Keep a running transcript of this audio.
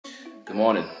Good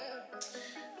morning.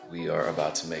 We are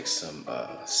about to make some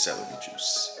celery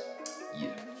juice. Yeah.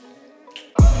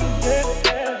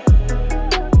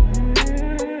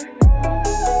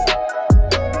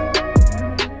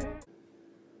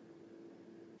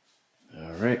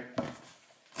 All right.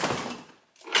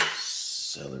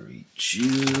 Celery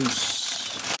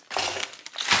juice.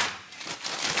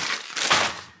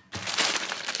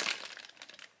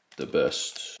 The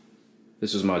best.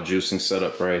 This is my juicing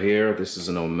setup right here. This is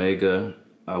an Omega.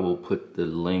 I will put the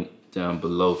link down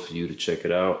below for you to check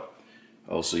it out.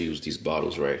 I also use these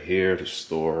bottles right here to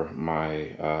store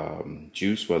my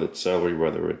juice, whether it's celery,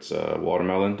 whether it's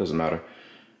watermelon, doesn't matter.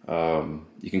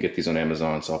 You can get these on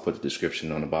Amazon, so I'll put the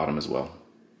description on the bottom as well.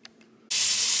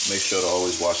 Make sure to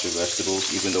always wash your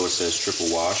vegetables, even though it says triple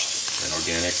washed and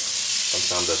organic.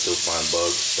 Sometimes I still find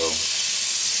bugs, so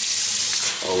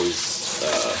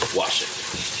always wash it.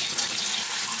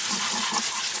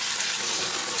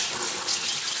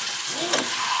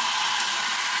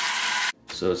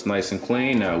 So it's nice and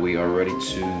clean. Now we are ready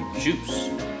to juice.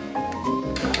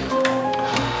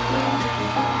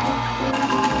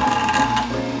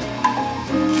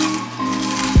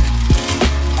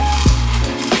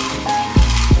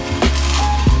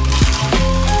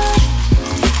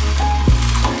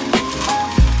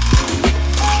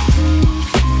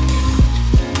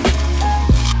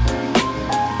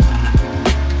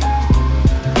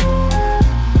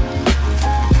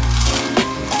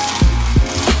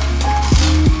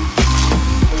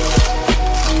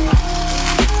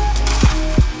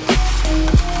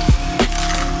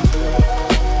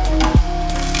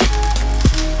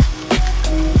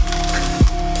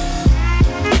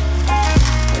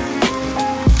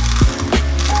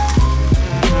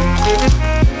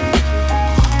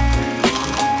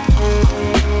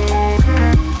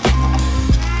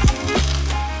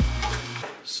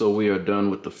 So we are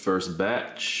done with the first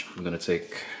batch. I'm gonna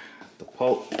take the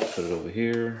pulp, put it over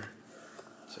here.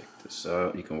 Take this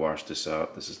out, you can wash this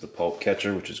out. This is the pulp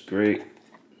catcher, which is great.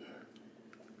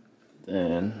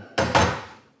 Then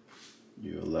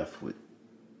you're left with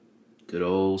good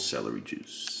old celery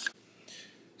juice.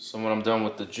 So when I'm done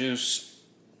with the juice,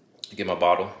 I get my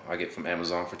bottle I get from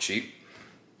Amazon for cheap.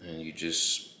 And you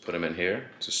just put them in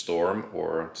here to store them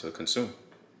or to consume.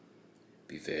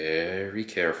 Be very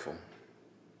careful.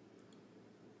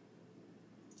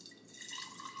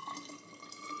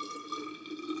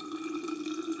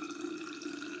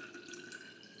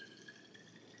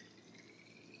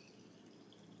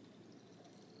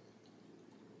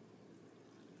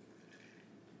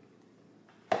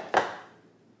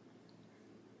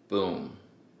 Boom.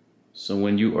 So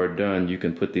when you are done, you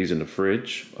can put these in the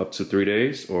fridge up to 3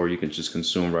 days, or you can just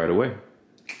consume right away.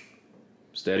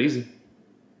 It's that easy.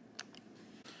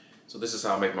 So this is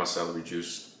how I make my celery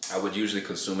juice. I would usually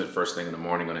consume it first thing in the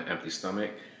morning on an empty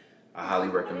stomach. I highly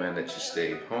recommend that you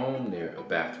stay home near a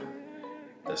bathroom.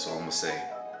 That's all I'm gonna say.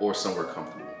 Or somewhere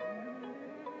comfortable.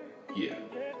 Yeah.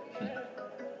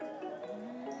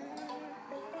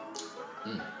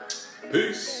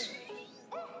 Peace.